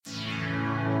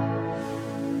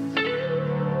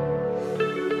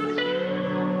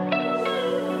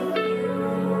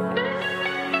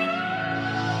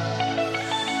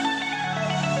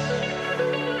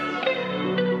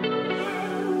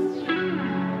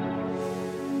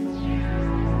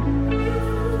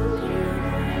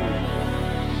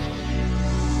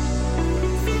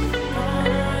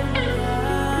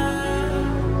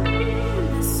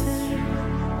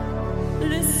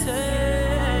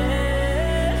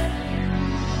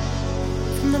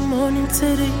morning to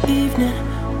the evening,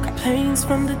 complaints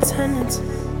from the tenants.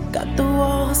 Got the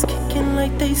walls kicking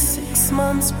like they 6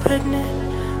 months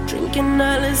pregnant. Drinking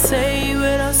Alizé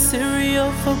without cereal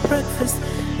for breakfast.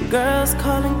 Girls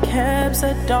calling cabs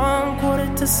at dawn,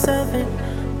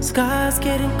 6:45. Sky's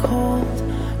getting cold.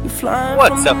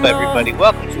 What's up, everybody?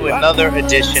 Welcome to another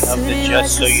edition of the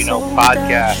Just So You Know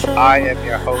podcast. I am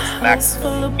your host, Max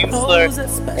Huesler,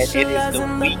 and it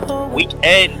is the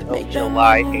weekend of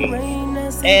July 8th.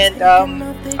 And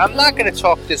I'm not going to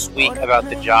talk this week about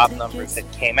the job numbers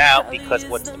that came out, because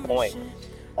what's the point?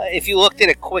 If you looked at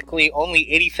it quickly,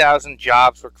 only 80,000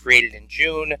 jobs were created in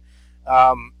June.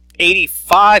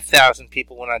 85,000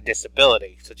 people went on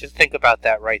disability. So just think about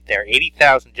that right there.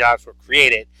 80,000 jobs were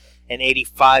created, and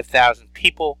 85,000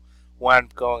 people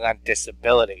wound up going on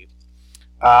disability.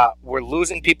 We're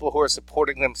losing people who are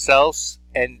supporting themselves,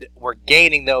 and we're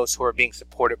gaining those who are being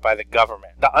supported by the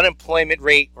government. The unemployment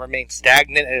rate remains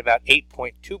stagnant at about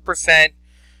 8.2%.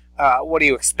 What do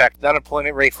you expect? The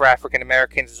unemployment rate for African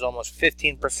Americans is almost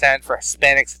 15%. For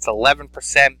Hispanics, it's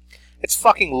 11%. It's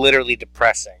fucking literally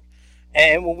depressing.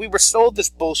 And when we were sold this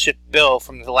bullshit bill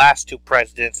from the last two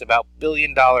presidents about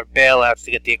billion-dollar bailouts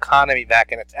to get the economy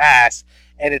back in its ass,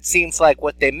 and it seems like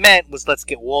what they meant was let's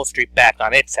get Wall Street back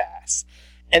on its ass.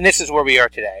 And this is where we are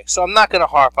today. So I'm not going to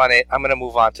harp on it. I'm going to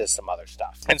move on to some other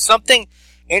stuff. And something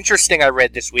interesting I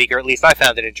read this week, or at least I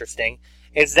found it interesting,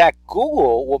 is that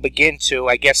Google will begin to,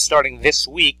 I guess starting this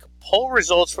week, pull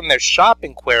results from their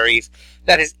shopping queries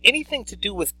that has anything to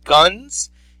do with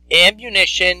guns,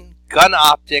 ammunition, gun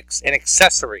optics, and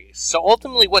accessories. So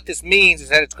ultimately what this means is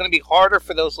that it's going to be harder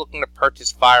for those looking to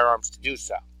purchase firearms to do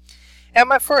so. And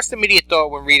my first immediate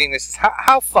thought when reading this is,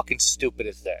 how fucking stupid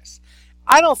is this?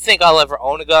 I don't think I'll ever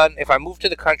own a gun. If I move to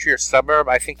the country or suburb,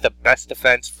 I think the best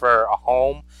defense for a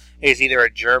home is either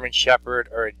a German Shepherd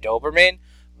or a Doberman.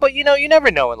 But you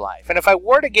never know in life. And if I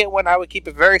were to get one, I would keep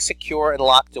it very secure and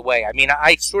locked away. I mean,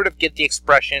 I sort of get the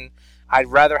expression, I'd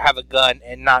rather have a gun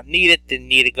and not need it than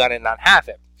need a gun and not have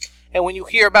it. And when you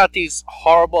hear about these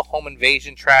horrible home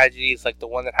invasion tragedies like the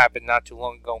one that happened not too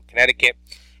long ago in Connecticut,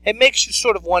 it makes you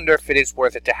sort of wonder if it is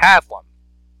worth it to have one.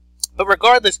 But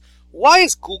regardless, why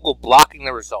is Google blocking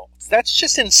the results? That's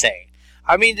just insane.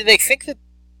 I mean, do they think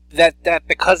that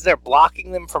because they're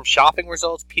blocking them from shopping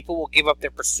results, people will give up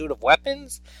their pursuit of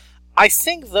weapons? I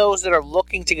think those that are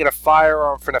looking to get a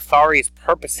firearm for nefarious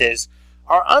purposes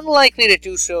are unlikely to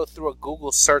do so through a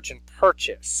Google search and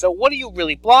purchase. So what are you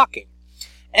really blocking?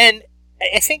 And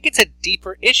I think it's a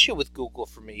deeper issue with Google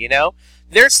for me,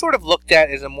 They're sort of looked at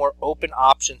as a more open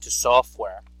option to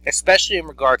software, especially in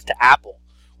regards to Apple,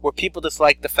 where people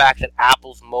dislike the fact that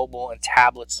Apple's mobile and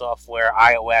tablet software,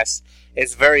 iOS,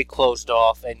 is very closed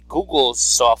off, and Google's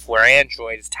software,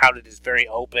 Android, is touted as very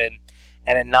open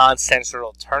and a non-censored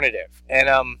alternative. And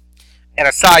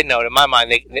a side note, in my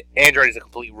mind, Android is a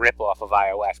complete rip-off of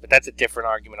iOS, but that's a different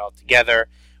argument altogether,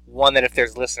 one that if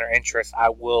there's listener interest, I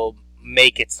will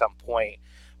make at some point.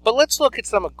 But let's look at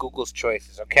some of Google's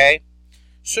choices, okay?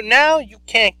 So now you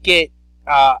can't get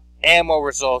ammo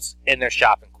results in their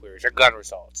shopping queries or gun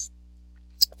results.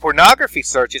 Pornography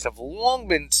searches have long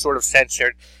been sort of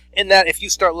censored in that if you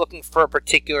start looking for a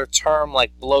particular term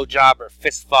like blowjob or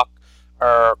fist fuck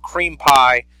or cream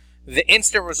pie, the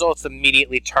instant results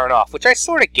immediately turn off, which I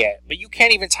sort of get, but you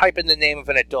can't even type in the name of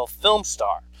an adult film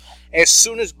star. As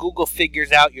soon as Google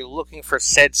figures out you're looking for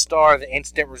said star, the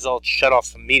instant results shut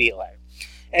off immediately.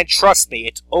 And trust me,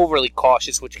 it's overly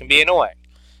cautious, which can be annoying.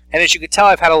 And as you can tell,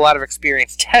 I've had a lot of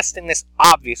experience testing this,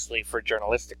 obviously for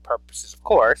journalistic purposes, of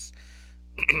course.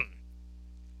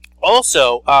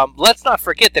 Also, let's not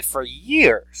forget that for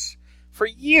years,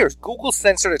 Google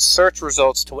censored its search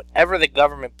results to whatever the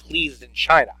government pleased in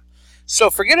China. So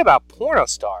forget about porno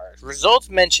stars. Results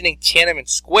mentioning Tiananmen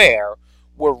Square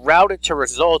were routed to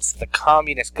results the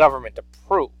communist government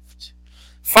approved.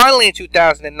 Finally, in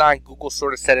 2009, Google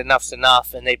sort of said enough's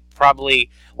enough, and they'd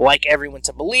probably like everyone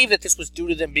to believe that this was due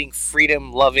to them being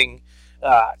freedom-loving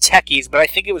techies, but I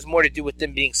think it was more to do with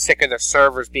them being sick of their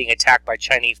servers being attacked by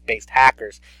Chinese-based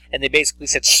hackers, and they basically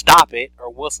said, stop it,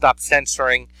 or we'll stop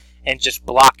censoring and just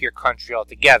block your country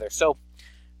altogether. So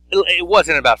it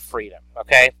wasn't about freedom,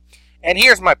 okay? And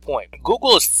here's my point.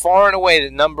 Google is far and away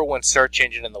the number one search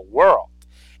engine in the world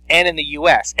and in the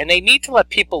U.S., and they need to let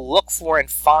people look for and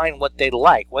find what they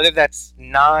like, whether that's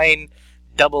 9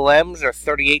 double M's or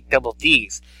 38 double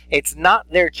D's. It's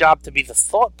not their job to be the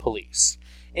thought police.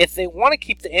 If they want to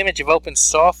keep the image of open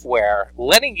software,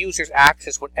 letting users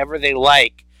access whatever they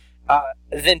like,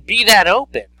 then be that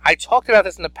open. I talked about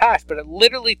this in the past, but it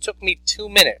literally took me 2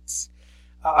 minutes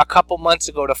a couple months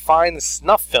ago to find the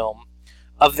snuff film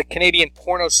of the Canadian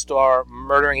porno star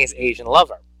murdering his Asian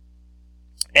lover.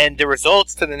 And the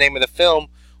results to the name of the film,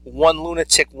 One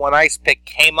Lunatic, One Ice Pick,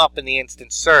 came up in the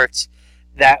instant search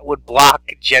that would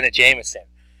block Jenna Jameson.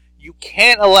 You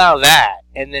can't allow that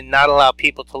and then not allow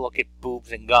people to look at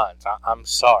boobs and guns. I'm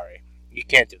sorry. You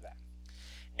can't do that.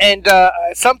 And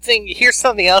here's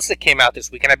something else that came out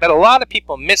this week, and I bet a lot of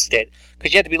people missed it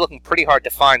because you had to be looking pretty hard to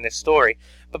find this story.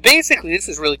 But basically, this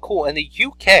is really cool. In the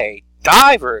UK,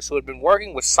 divers who had been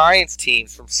working with science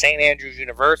teams from St. Andrews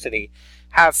University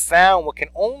have found what can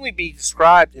only be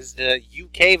described as the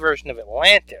UK version of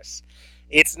Atlantis.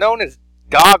 It's known as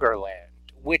Doggerland,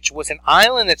 which was an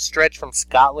island that stretched from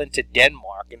Scotland to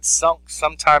Denmark and sunk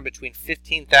sometime between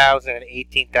 15,000 and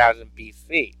 18,000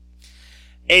 BC.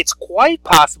 It's quite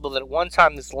possible that at one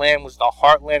time this land was the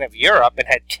heartland of Europe and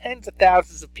had tens of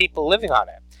thousands of people living on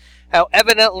it. Now,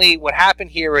 evidently, what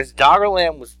happened here is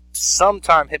Doggerland was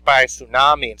sometime hit by a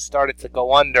tsunami and started to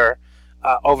go under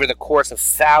over the course of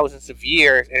thousands of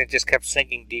years, and it just kept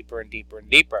sinking deeper and deeper and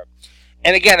deeper.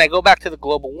 And again, I go back to the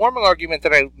global warming argument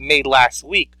that I made last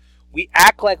week. We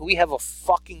act like we have a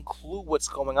fucking clue what's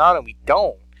going on, and we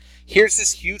don't. Here's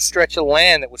this huge stretch of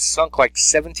land that was sunk like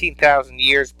 17,000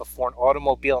 years before an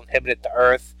automobile inhabited the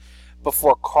Earth,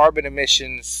 before carbon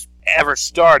emissions ever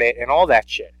started, and all that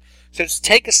shit. So just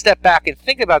take a step back and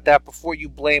think about that before you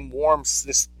blame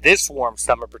this warm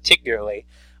summer particularly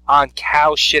on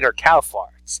cow shit or cow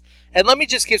farts. And let me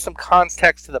just give some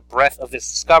context to the breadth of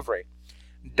this discovery.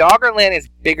 Doggerland is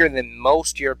bigger than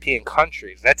most European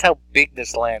countries. That's how big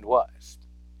this land was.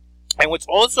 And what's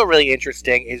also really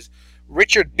interesting is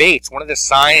Richard Bates, one of the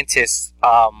scientists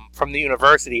from the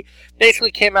university,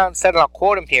 basically came out and said, and I'll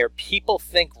quote him here, "People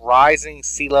think rising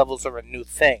sea levels are a new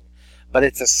thing, but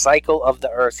it's a cycle of the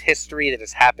Earth's history that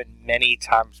has happened many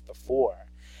times before."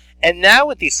 And now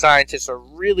what these scientists are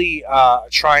really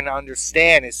trying to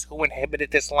understand is who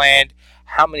inhabited this land,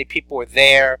 how many people were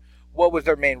there, what was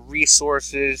their main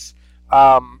resources.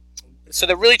 So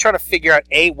they're really trying to figure out,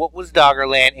 A, what was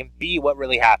Doggerland, and B, what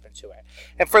really happened to it.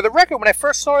 And for the record, when I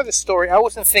first saw this story, I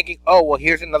wasn't thinking, oh, well,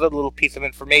 here's another little piece of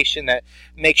information that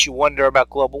makes you wonder about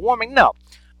global warming. No,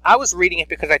 I was reading it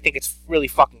because I think it's really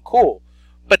fucking cool.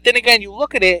 But then again, you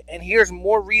look at it, and here's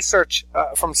more research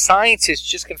from scientists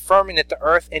just confirming that the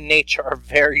Earth and nature are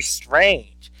very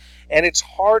strange. And it's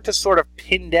hard to sort of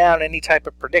pin down any type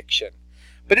of prediction.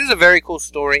 But it is a very cool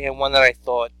story, and one that I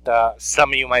thought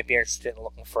some of you might be interested in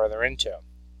looking further into.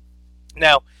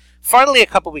 Now, finally, a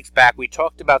couple weeks back, we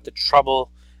talked about the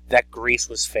trouble that Greece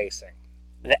was facing.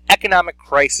 The economic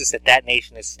crisis that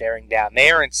nation is staring down. They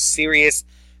are in serious,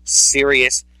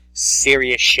 serious,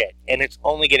 serious shit, and it's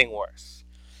only getting worse.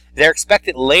 They're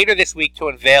expected later this week to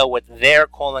unveil what they're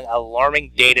calling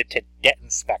alarming data to debt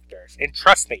inspectors. And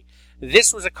trust me,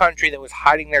 this was a country that was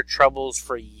hiding their troubles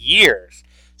for years.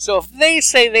 So if they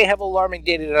say they have alarming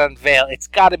data to unveil, it's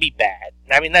got to be bad.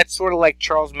 I mean, that's sort of like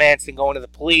Charles Manson going to the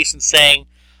police and saying,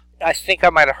 I think I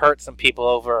might have hurt some people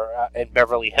over in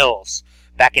Beverly Hills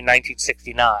back in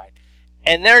 1969.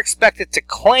 And they're expected to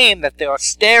claim that the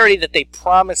austerity that they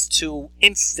promised to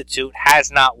institute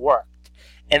has not worked.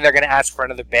 And they're going to ask for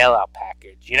another bailout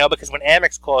package. You know, because when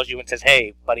Amex calls you and says,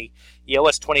 hey, buddy, you owe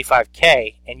us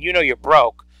 $25K, and you know you're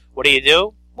broke, what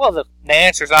do? Well, the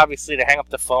answer is obviously to hang up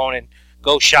the phone and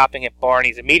go shopping at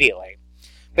Barney's immediately.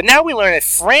 But now we learn that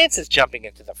France is jumping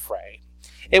into the fray.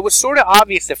 It was sort of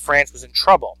obvious that France was in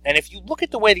trouble. And if you look at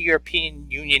the way the European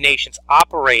Union nations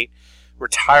operate,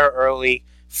 retire early,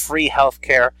 free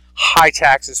healthcare, high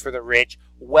taxes for the rich,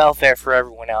 welfare for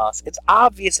everyone else, it's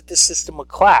obvious that the system would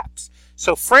collapse.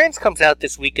 So France comes out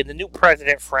this week, and the new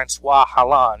president, Francois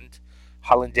Hollande,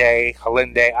 I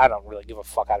don't really give a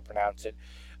fuck how to pronounce it,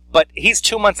 but he's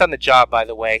 2 months on the job, by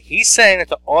the way. He's saying that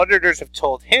the auditors have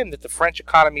told him that the French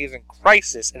economy is in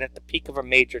crisis and at the peak of a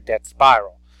major debt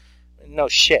spiral. No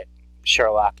shit,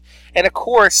 Sherlock. And of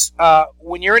course,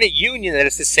 when you're in a union, that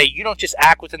is to say, you don't just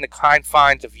act within the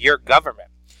confines of your government.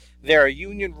 There are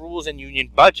union rules and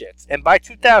union budgets. And by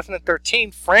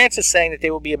 2013, France is saying that they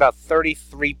will be about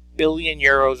 33 billion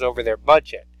euros over their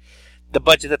budget. The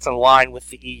budget that's in line with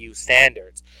the EU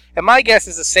standards. And my guess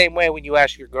is the same way when you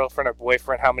ask your girlfriend or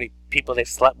boyfriend how many people they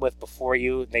slept with before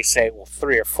you, and they say, well,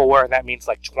 3 or 4, and that means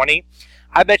like 20.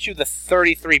 I bet you the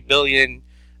 33 billion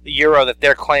euro that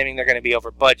they're claiming they're going to be over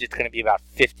budget is going to be about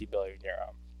 50 billion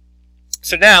euro.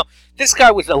 So now, this guy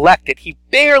was elected. He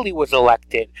barely was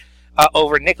elected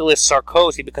over Nicolas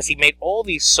Sarkozy because he made all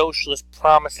these socialist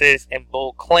promises and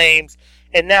bold claims,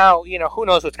 and now, you know, who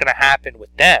knows what's going to happen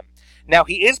with them. Now,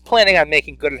 he is planning on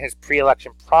making good on his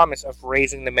pre-election promise of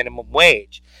raising the minimum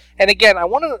wage. And again, I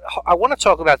want to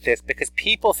talk about this because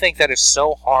people think that is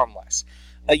so harmless.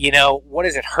 What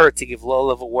does it hurt to give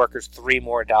low-level workers $3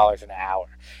 more an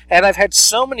hour? And I've had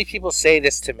so many people say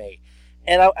this to me,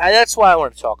 and that's why I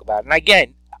want to talk about it. And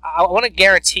again, I want to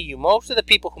guarantee you, most of the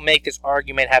people who make this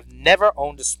argument have never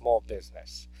owned a small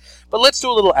business. But let's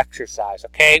do a little exercise,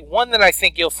 okay? One that I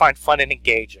think you'll find fun and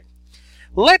engaging.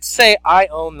 Let's say I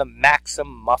own the Maxim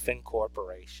Muffin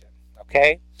Corporation,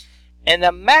 okay? And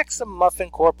the Maxim Muffin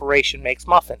Corporation makes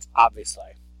muffins,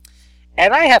 obviously.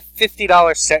 And I have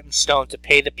 $50 set in stone to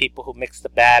pay the people who mix the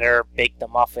batter, bake the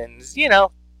muffins, to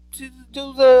do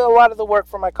a lot of the work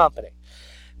for my company.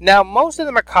 Now, most of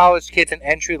them are college kids and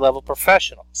entry-level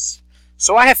professionals.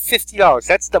 So I have $50.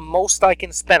 That's the most I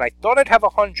can spend. I thought I'd have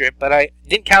 $100, but I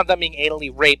didn't count on being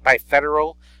anally raped by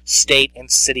federal, state,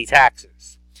 and city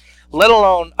taxes. Let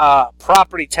alone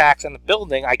property tax on the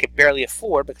building I could barely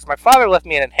afford because my father left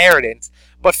me an inheritance,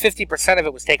 but 50% of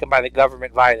it was taken by the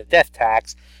government via the death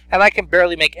tax, and I can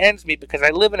barely make ends meet because I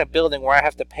live in a building where I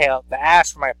have to pay out the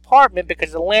ass for my apartment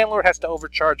because the landlord has to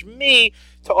overcharge me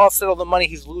to offset all the money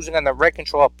he's losing on the rent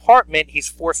control apartment. He's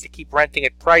forced to keep renting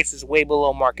at prices way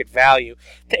below market value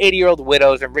to 80-year-old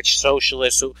widows and rich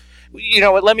socialists who,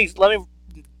 let me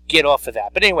get off of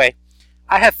that. But anyway,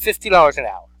 I have $50 an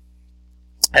hour.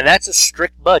 And that's a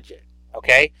strict budget,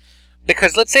 okay?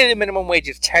 Because let's say the minimum wage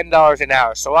is $10 an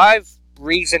hour. So I've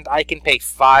reasoned I can pay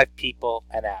 5 people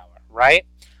an hour, right?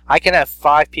 I can have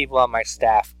 5 people on my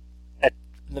staff at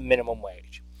the minimum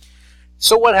wage.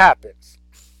 So what happens?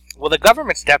 Well, the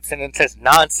government steps in and says,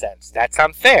 nonsense, that's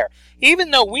unfair.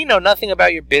 Even though we know nothing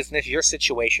about your business, your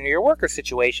situation, or your worker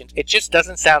situations, it just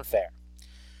doesn't sound fair.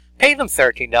 Pay them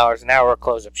 $13 an hour or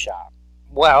close up shop.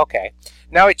 Well, okay.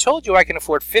 Now, I told you I can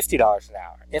afford $50 an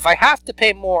hour. If I have to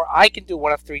pay more, I can do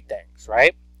one of 3 things,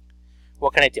 right?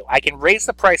 What can I do? I can raise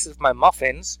the prices of my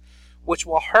muffins, which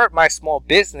will hurt my small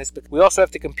business, but we also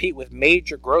have to compete with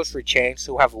major grocery chains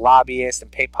who have lobbyists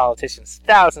and pay politicians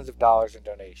thousands of dollars in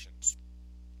donations.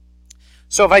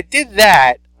 So if I did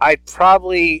that, I'd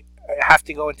probably have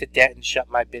to go into debt and shut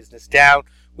my business down,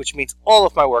 which means all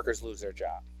of my workers lose their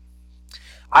job.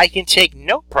 I can take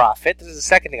no profit. This is the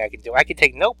second thing I can do. I can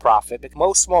take no profit because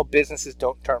most small businesses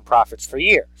don't turn profits for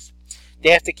years. They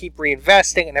have to keep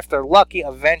reinvesting, and if they're lucky,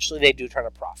 eventually they do turn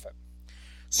a profit.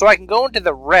 So I can go into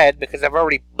the red because I've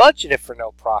already budgeted for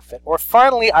no profit, or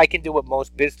finally I can do what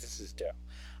most businesses do.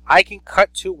 I can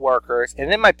cut 2 workers,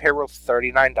 and then my payroll is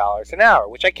 $39 an hour,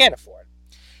 which I can't afford.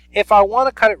 If I want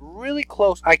to cut it really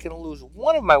close, I can lose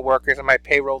one of my workers, and my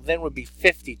payroll then would be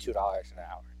 $52 an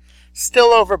hour. Still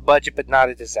over budget, but not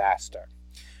a disaster.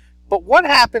 But what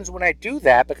happens when I do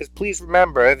that? Because please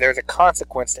remember, there's a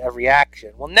consequence to every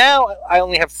action. Well, now I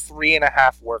only have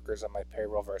 3.5 workers on my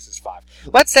payroll versus 5.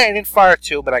 Let's say I didn't fire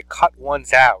 2, but I cut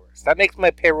 1's hours. That makes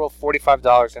my payroll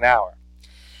 $45 an hour.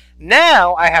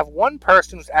 Now I have 1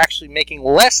 person who's actually making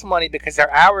less money because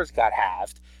their hours got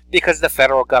halved because the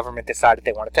federal government decided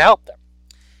they wanted to help them.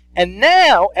 And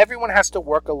now everyone has to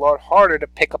work a lot harder to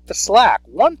pick up the slack.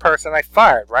 1 person I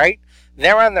fired, right?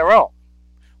 They're on their own.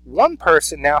 1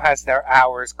 person now has their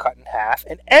hours cut in half,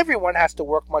 and everyone has to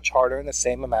work much harder in the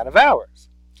same amount of hours.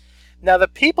 Now, the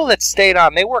people that stayed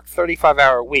on, they worked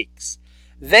 35-hour weeks.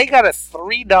 They got a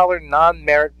 $3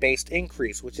 non-merit-based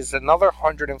increase, which is another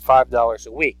 $105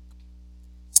 a week.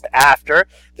 After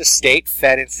the state,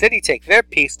 Fed, and city take their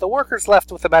piece, the workers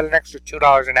left with about an extra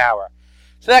 $2 an hour.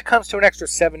 So that comes to an extra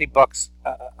 $70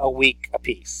 a week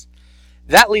apiece.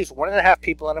 That leaves 1.5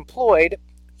 people unemployed.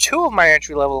 2 of my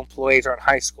entry-level employees are in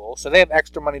high school, so they have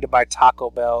extra money to buy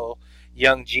Taco Bell,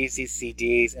 Young Jeezy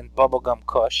CDs, and Bubblegum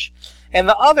Kush. And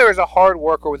the other is a hard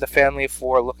worker with a family of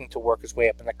 4 looking to work his way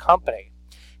up in the company.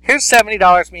 His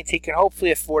 $70 means he can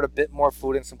hopefully afford a bit more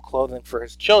food and some clothing for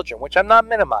his children, which I'm not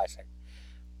minimizing.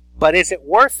 But is it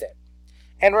worth it?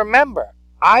 And remember,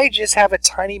 I just have a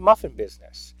tiny muffin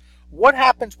business. What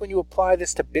happens when you apply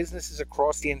this to businesses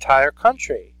across the entire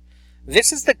country?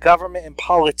 This is the government and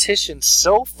politicians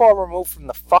so far removed from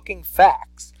the fucking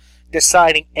facts,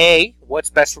 deciding A, what's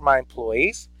best for my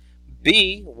employees,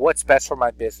 B, what's best for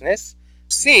my business,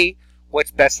 C,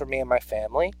 what's best for me and my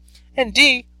family, and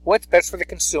D, what's best for the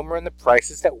consumer and the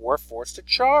prices that we're forced to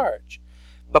charge.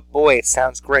 But boy, it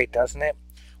sounds great, doesn't it?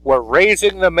 We're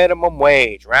raising the minimum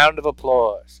wage. Round of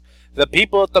applause. The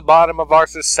people at the bottom of our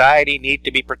society need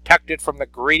to be protected from the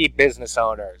greedy business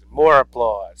owners. More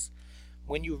applause.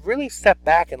 When you really step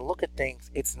back and look at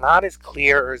things, it's not as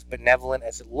clear or as benevolent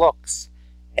as it looks.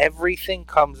 Everything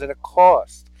comes at a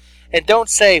cost. And don't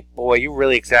say, boy, you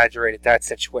really exaggerated that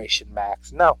situation,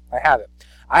 Max. No, I haven't.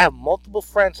 I have multiple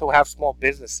friends who have small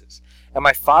businesses. And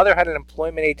my father had an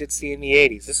employment agency in the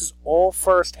 80s. This is all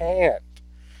firsthand.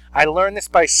 I learned this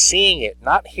by seeing it,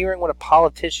 not hearing what a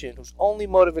politician whose only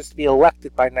motive is to be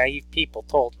elected by naive people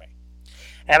told me.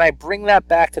 And I bring that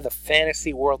back to the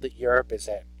fantasy world that Europe is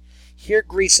in. Here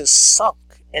Greece is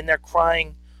sunk, and they're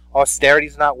crying,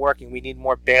 austerity's not working, we need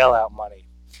more bailout money.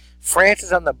 France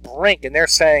is on the brink, and they're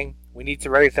saying, we need to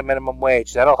raise the minimum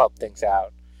wage, that'll help things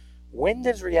out. When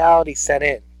does reality set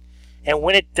in? And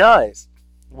when it does,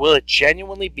 will it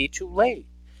genuinely be too late?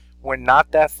 We're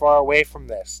not that far away from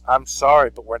this. I'm sorry,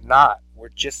 but we're not. We're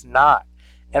just not.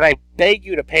 And I beg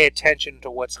you to pay attention to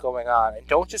what's going on. And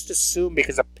don't just assume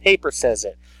because a paper says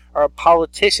it or a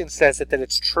politician says it that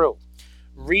it's true.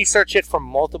 Research it from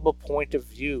multiple point of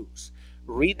views.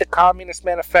 Read the Communist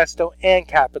Manifesto and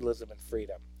Capitalism and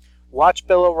Freedom. Watch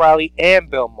Bill O'Reilly and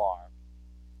Bill Maher.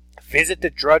 Visit the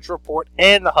Drudge Report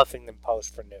and the Huffington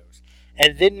Post for news.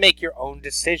 And then make your own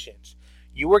decisions.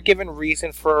 You were given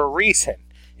reason for a reason.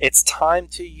 It's time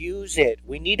to use it.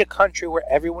 We need a country where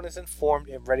everyone is informed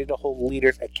and ready to hold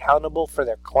leaders accountable for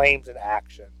their claims and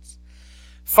actions.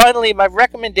 Finally, my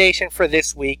recommendation for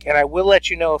this week, and I will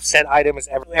let you know if said item is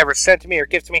ever sent to me or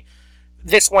given to me,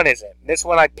 this one isn't. This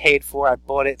one I paid for. I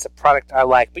bought it. It's a product I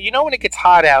like. But you know when it gets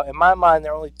hot out, in my mind,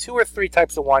 there are only 2 or 3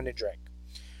 types of wine to drink.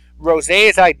 Rosé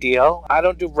is ideal. I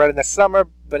don't do red in the summer,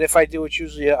 but if I do, it's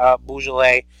usually a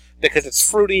Beaujolais because it's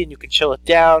fruity and you can chill it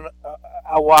down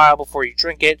a while before you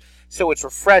drink it. So it's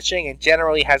refreshing and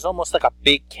generally has almost like a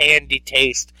big candy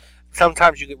taste.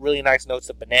 Sometimes you get really nice notes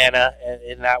of banana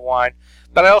in that wine.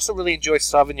 But I also really enjoy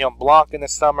Sauvignon Blanc in the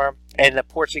summer and the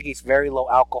Portuguese very low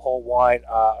alcohol wine,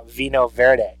 Vinho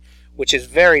Verde, which is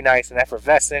very nice and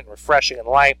effervescent, refreshing and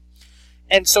light.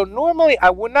 And so normally I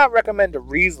would not recommend a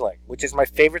Riesling, which is my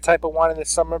favorite type of wine in the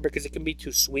summer because it can be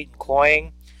too sweet and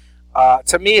cloying.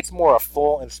 To me, it's more a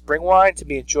fall and spring wine to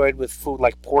be enjoyed with food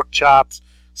like pork chops,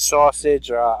 sausage,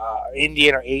 or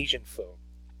Indian or Asian food.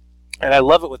 And I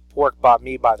love it with pork banh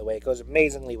mi, by the way. It goes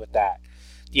amazingly with that.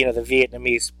 You know, the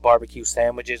Vietnamese barbecue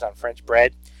sandwiches on French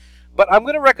bread. But I'm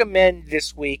going to recommend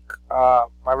this week,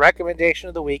 my recommendation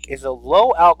of the week is a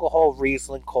low-alcohol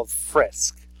Riesling called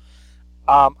Frisk.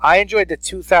 I enjoyed the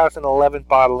 2011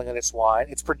 bottling of this wine.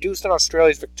 It's produced in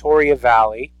Australia's Victoria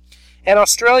Valley. And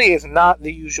Australia is not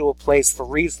the usual place for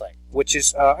Riesling, which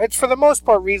is, it's for the most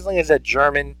part, Riesling is a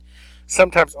German,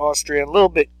 sometimes Austrian, a little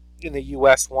bit in the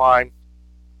U.S. wine.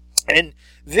 And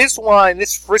this wine,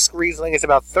 this Frisk Riesling, is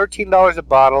about $13 a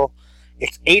bottle.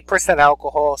 It's 8%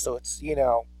 alcohol, so it's, you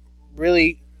know,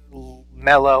 really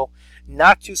mellow.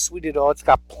 Not too sweet at all. It's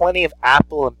got plenty of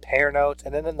apple and pear notes.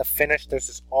 And then in the finish, there's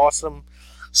this awesome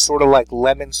sort of like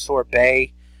lemon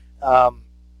sorbet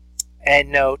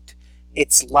end note.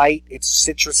 It's light. It's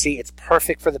citrusy. It's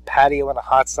perfect for the patio on a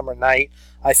hot summer night.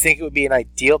 I think it would be an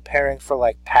ideal pairing for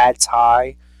like pad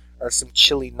thai or some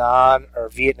chili naan or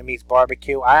Vietnamese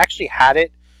barbecue. I actually had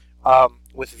it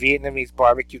with Vietnamese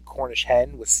barbecued Cornish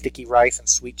hen with sticky rice and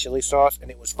sweet chili sauce, and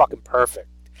it was fucking perfect.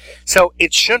 So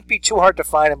it shouldn't be too hard to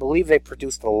find. I believe they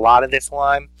produced a lot of this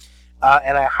wine,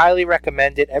 and I highly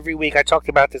recommend it. Every week, I talked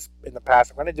about this in the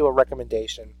past. I'm going to do a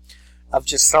recommendation of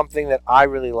just something that I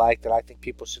really like that I think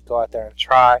people should go out there and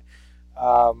try.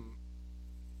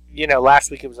 You know,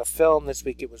 last week it was a film. This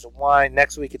week it was a wine.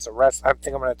 Next week it's a restaurant. I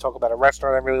think I'm going to talk about a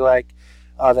restaurant I really like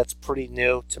that's pretty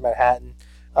new to Manhattan.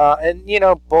 And, you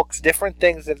know, books, different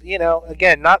things that, you know,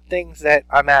 again, not things that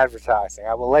I'm advertising.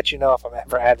 I will let you know if I'm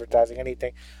ever advertising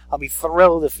anything. I'll be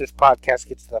thrilled if this podcast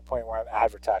gets to the point where I'm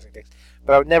advertising things.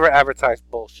 But I would never advertise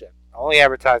bullshit. I only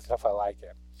advertise stuff I like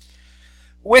it.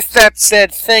 With that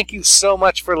said, thank you so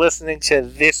much for listening to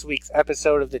this week's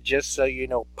episode of the Just So You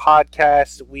Know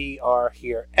podcast. We are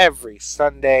here every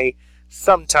Sunday,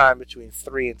 sometime between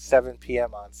 3 and 7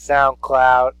 p.m. on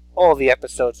SoundCloud. All the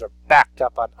episodes are backed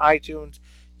up on iTunes.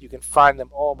 You can find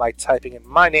them all by typing in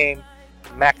my name,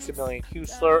 Maximilian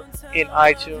Husler, in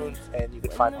iTunes, and you can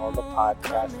find all the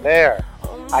podcasts there.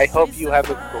 I hope you have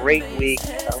a great week.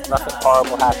 I hope nothing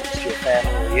horrible happens to your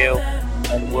family or you.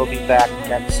 And we'll be back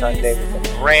next Sunday with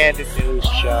a brand new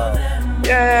show.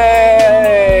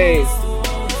 Yay!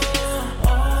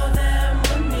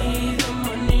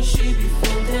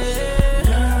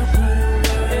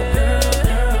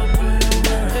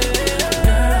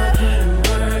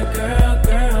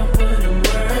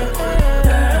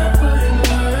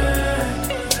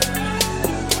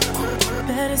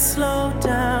 Better slow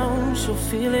down, she'll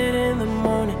feel it in the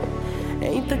morning.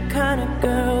 Ain't the kind of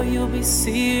girl you'll be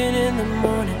seeing in the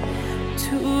morning.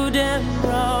 Too damn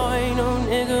raw, ain't no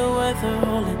nigga worth her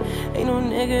holding. Ain't no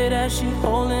nigga that she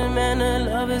holding, man, her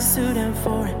love is too damn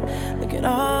foreign. Look at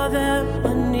all that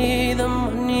money, the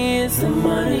money is the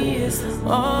money.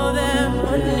 All that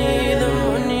money, the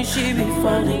money she be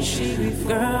falling. She be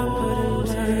girl,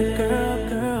 put it away.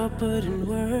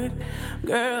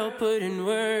 Girl, put in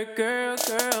work, girl,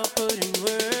 put in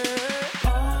work.